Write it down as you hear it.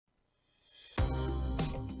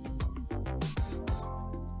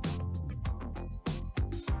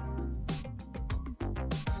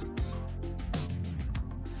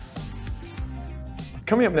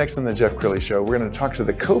Coming up next on the Jeff Crilley Show, we're going to talk to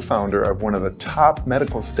the co-founder of one of the top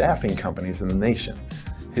medical staffing companies in the nation.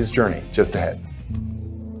 His journey just ahead.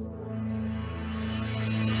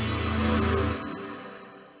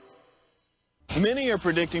 Many are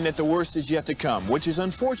predicting that the worst is yet to come, which is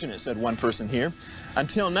unfortunate, said one person here.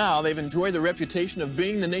 Until now, they've enjoyed the reputation of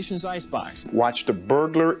being the nation's icebox. Watched a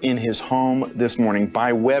burglar in his home this morning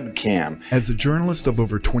by webcam. As a journalist of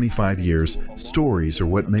over 25 years, stories are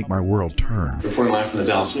what make my world turn. Reporting live from the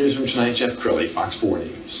Dallas newsroom tonight, Jeff Crilley, Fox 4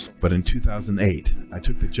 News. But in 2008, I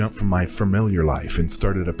took the jump from my familiar life and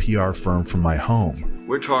started a PR firm from my home.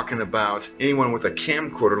 We're talking about anyone with a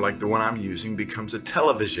camcorder like the one I'm using becomes a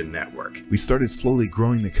television network. We started slowly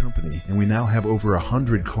growing the company, and we now have over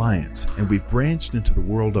 100 clients, and we've branched into the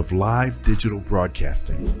world of live digital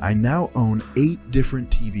broadcasting. I now own 8 different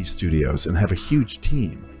TV studios and have a huge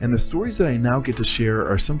team. And the stories that I now get to share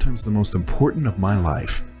are sometimes the most important of my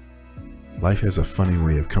life. Life has a funny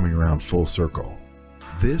way of coming around full circle.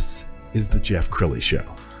 This is the Jeff Crilley Show.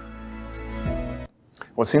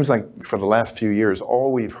 Well, it seems like for the last few years,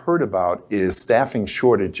 all we've heard about is staffing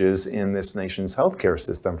shortages in this nation's healthcare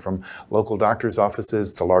system, from local doctors'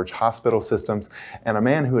 offices to large hospital systems. And a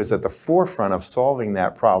man who is at the forefront of solving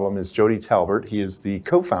that problem is Jody Talbert. He is the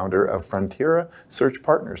co-founder of Frontera Search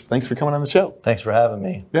Partners. Thanks for coming on the show. Thanks for having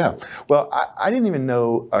me. Yeah. Well, I didn't even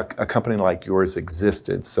know a company like yours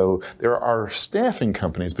existed. So there are staffing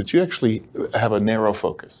companies, but you actually have a narrow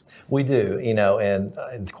focus. We do,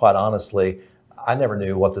 and quite honestly, I never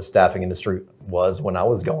knew what the staffing industry was when I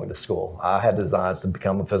was going to school. I had designs to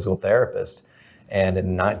become a physical therapist. And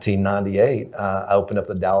in 1998, I opened up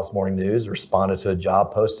the Dallas Morning News, responded to a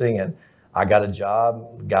job posting, and I got a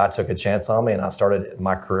job. God took a chance on me, and I started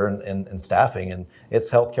my career in staffing. And it's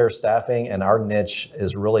healthcare staffing, and our niche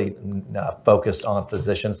is really focused on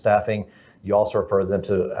physician staffing. You also refer to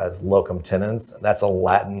them as locum tenens. That's a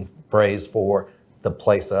Latin phrase for the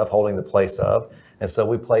place of, holding the place of. And so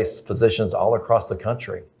we place physicians all across the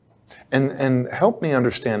country. And help me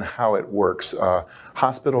understand how it works.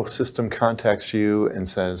 Hospital system contacts you and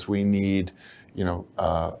says, we need,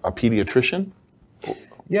 a pediatrician?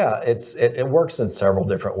 Yeah, it works in several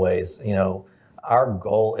different ways. Our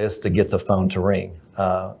goal is to get the phone to ring,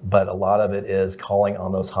 but a lot of it is calling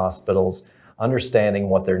on those hospitals, understanding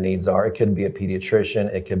what their needs are. It could be a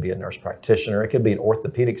pediatrician, it could be a nurse practitioner, it could be an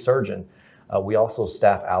orthopedic surgeon. We also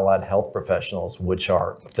staff allied health professionals, which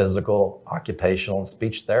are physical, occupational, and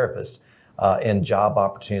speech therapists, in job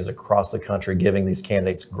opportunities across the country, giving these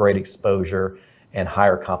candidates great exposure and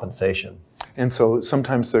higher compensation. And so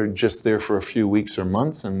sometimes they're just there for a few weeks or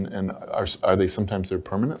months, and are they sometimes there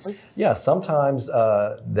permanently? Yeah, sometimes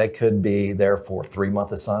they could be there for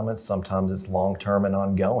 3-month assignments. Sometimes it's long-term and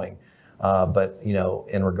ongoing. But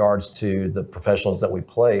in regards to the professionals that we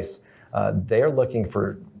place, they're looking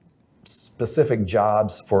for specific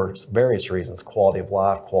jobs for various reasons: quality of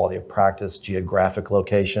life, quality of practice, geographic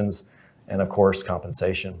locations, and of course,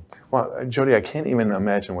 compensation. Well, Jody, I can't even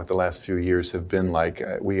imagine what the last few years have been like.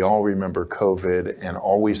 We all remember COVID, and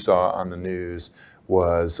all we saw on the news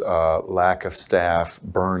was lack of staff,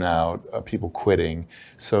 burnout, people quitting.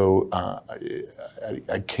 So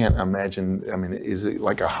I can't imagine, is it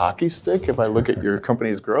like a hockey stick if I look at your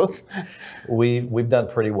company's growth? We've done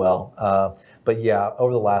pretty well. But yeah,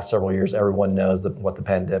 over the last several years, everyone knows what the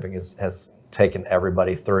pandemic has taken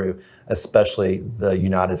everybody through, especially the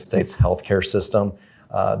United States healthcare system.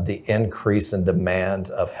 The increase in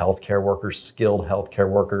demand of healthcare workers, skilled healthcare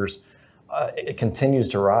workers, it continues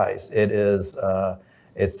to rise. It's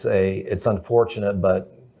unfortunate,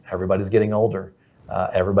 but everybody's getting older.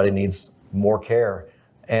 Everybody needs more care.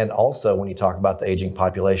 And also, when you talk about the aging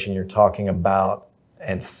population, you're talking about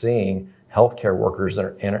and seeing healthcare workers that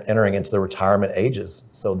are entering into the retirement ages.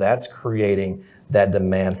 So that's creating that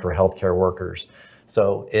demand for healthcare workers.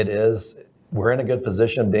 So we're in a good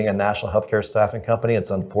position being a national healthcare staffing company.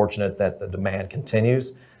 It's unfortunate that the demand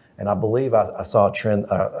continues. And I believe I saw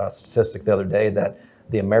a statistic the other day that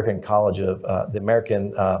the American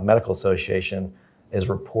Medical Association is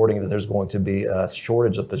reporting that there's going to be a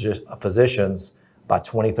shortage of physicians by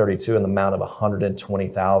 2032 in the amount of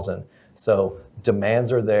 120,000. So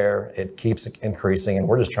demands are there, it keeps increasing, and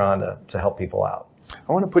we're just trying to help people out.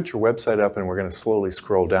 I want to put your website up, and we're going to slowly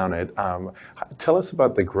scroll down it. Tell us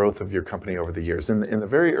about the growth of your company over the years. In the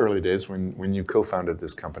very early days when you co-founded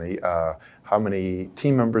this company, how many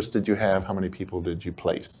team members did you have? How many people did you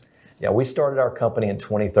place? Yeah, we started our company in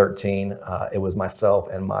 2013. It was myself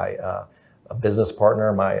and my business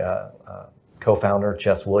partner, my co-founder,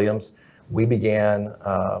 Chess Williams. We began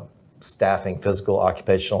staffing physical,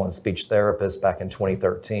 occupational, and speech therapists back in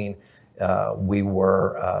 2013. We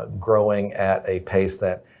were growing at a pace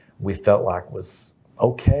that we felt like was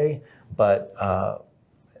okay, but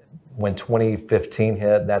when 2015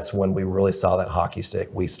 hit, that's when we really saw that hockey stick.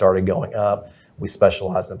 We started going up. We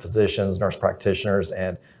specialized in physicians, nurse practitioners,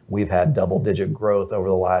 and we've had double-digit growth over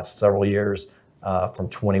the last several years. From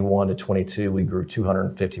 21 to 22, we grew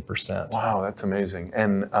 250%. Wow, that's amazing.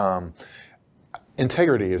 And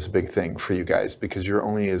integrity is a big thing for you guys because you're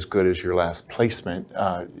only as good as your last placement.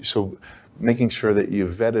 So making sure that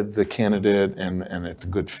you've vetted the candidate and it's a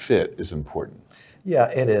good fit is important. Yeah,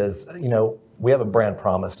 it is. You know, we have a brand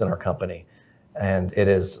promise in our company, and it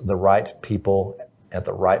is the right people at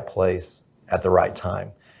the right place at the right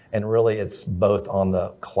time. And really, it's both on the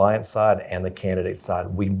client side and the candidate side.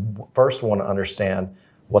 We first want to understand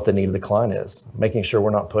what the need of the client is, making sure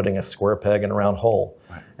we're not putting a square peg in a round hole.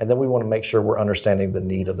 Right. And then we want to make sure we're understanding the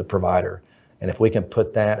need of the provider. And if we can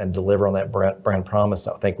put that and deliver on that brand promise,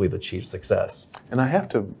 I think we've achieved success. And I have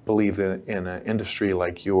to believe that in an industry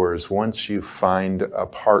like yours, once you find a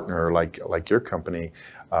partner like your company,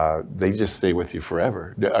 they just stay with you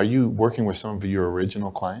forever. Are you working with some of your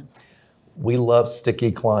original clients? We love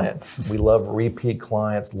sticky clients. We love repeat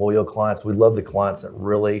clients, loyal clients. We love the clients that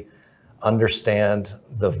really understand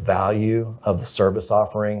the value of the service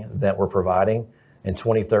offering that we're providing. In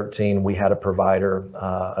 2013, we had a provider,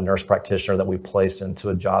 a nurse practitioner that we placed into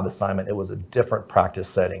a job assignment. It was a different practice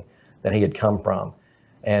setting than he had come from.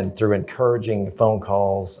 And through encouraging phone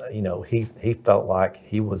calls, you know, he felt like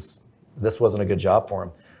this wasn't a good job for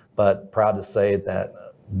him. But proud to say that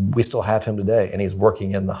we still have him today, and he's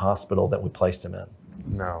working in the hospital that we placed him in.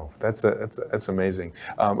 No, that's amazing.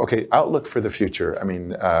 Okay, outlook for the future. I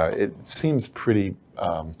mean, it seems pretty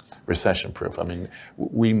recession-proof. I mean,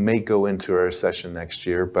 we may go into a recession next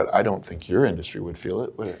year, but I don't think your industry would feel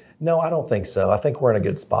it, would it? No, I don't think so. I think we're in a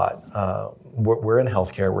good spot. We're in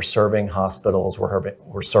healthcare. We're serving hospitals.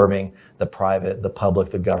 We're serving the private, the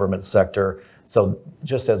public, the government sector. So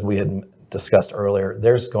just as we had discussed earlier,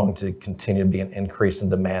 there's going to continue to be an increase in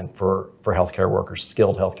demand for healthcare workers,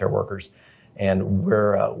 skilled healthcare workers. And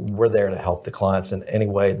we're there to help the clients in any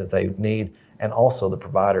way that they need, and also the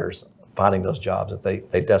providers finding those jobs that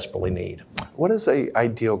they desperately need. What does an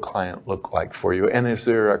ideal client look like for you? And is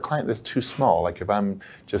there a client that's too small? Like if I'm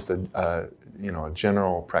just a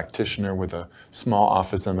general practitioner with a small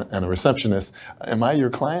office and a receptionist, am I your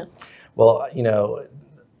client? Well, you know,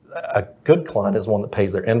 a good client is one that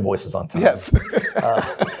pays their invoices on time. Yes.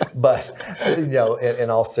 But you know, in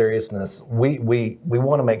all seriousness, we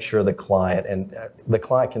want to make sure the client, and the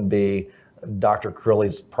client can be Dr.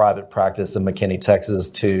 Crilley's private practice in McKinney,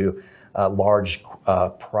 Texas, to large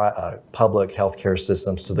public healthcare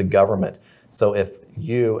systems, to the government. So if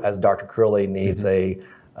you, as Dr. Crilley, needs a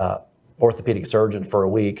orthopedic surgeon for a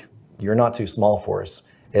week, you're not too small for us.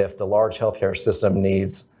 If the large healthcare system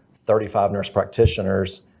needs 35 nurse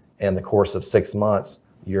practitioners in the course of 6 months,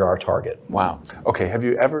 you're our target. Wow. Okay. Have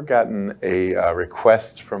you ever gotten a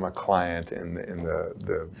request from a client in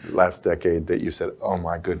the last decade that you said, "Oh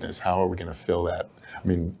my goodness, how are we going to fill that?" I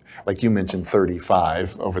mean, like you mentioned,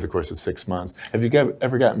 35 over the course of 6 months. Have you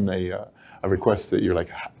ever gotten a request that you're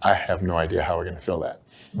like, "I have no idea how we're going to fill that"?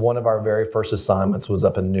 One of our very first assignments was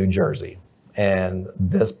up in New Jersey, and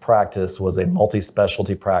this practice was a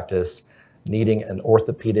multi-specialty practice needing an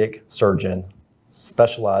orthopedic surgeon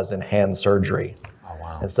specialized in hand surgery. Oh,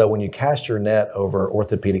 wow. And so when you cast your net over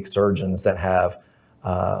orthopedic surgeons that have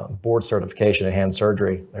board certification in hand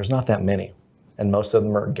surgery, there's not that many, and most of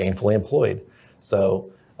them are gainfully employed.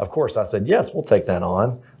 So of course I said, yes, we'll take that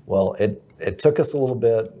on. Well, it took us a little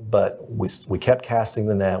bit, but we kept casting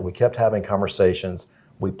the net, we kept having conversations,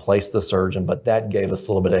 we placed the surgeon, but that gave us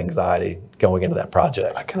a little bit of anxiety going into that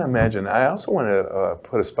project. I can imagine. I also want to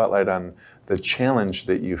put a spotlight on the challenge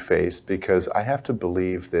that you face, because I have to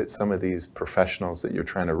believe that some of these professionals that you're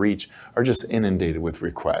trying to reach are just inundated with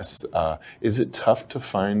requests. Is it tough to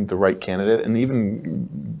find the right candidate and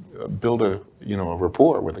even build a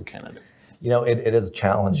rapport with a candidate? You know, it is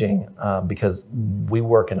challenging because we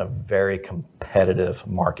work in a very competitive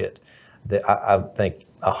market. I think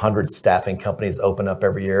 100 staffing companies open up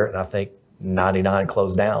every year, and I think 99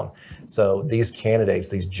 close down. So these candidates,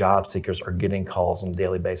 these job seekers, are getting calls on a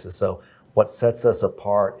daily basis. So what sets us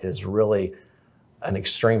apart is really an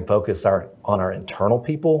extreme focus on our internal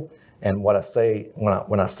people. And what I say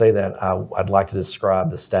when I say that, I'd like to describe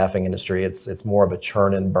the staffing industry. It's more of a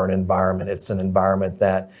churn and burn environment. It's an environment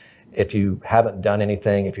that if you haven't done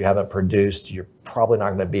anything, if you haven't produced, you're probably not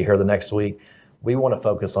going to be here the next week. We want to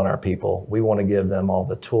focus on our people. We want to give them all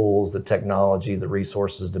the tools, the technology, the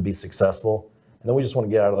resources to be successful. And then we just want to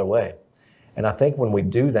get out of their way. And I think when we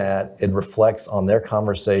do that, it reflects on their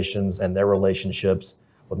conversations and their relationships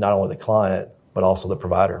with not only the client, but also the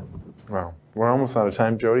provider. Wow. We're almost out of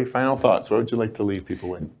time, Jody. Final thoughts. What would you like to leave people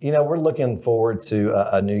with? You know, we're looking forward to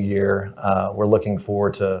a new year. We're looking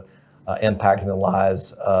forward to impacting the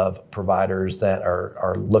lives of providers that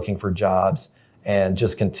are looking for jobs and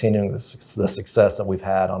just continuing the success that we've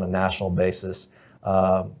had on a national basis.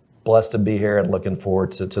 Blessed to be here and looking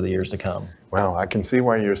forward to the years to come. Well, I can see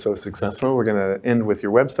why you're so successful. We're going to end with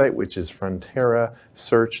your website, which is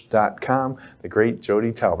fronterasearch.com. The great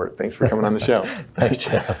Jody Talbert. Thanks for coming on the show. Thanks,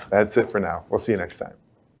 Jeff. That's it for now. We'll see you next time.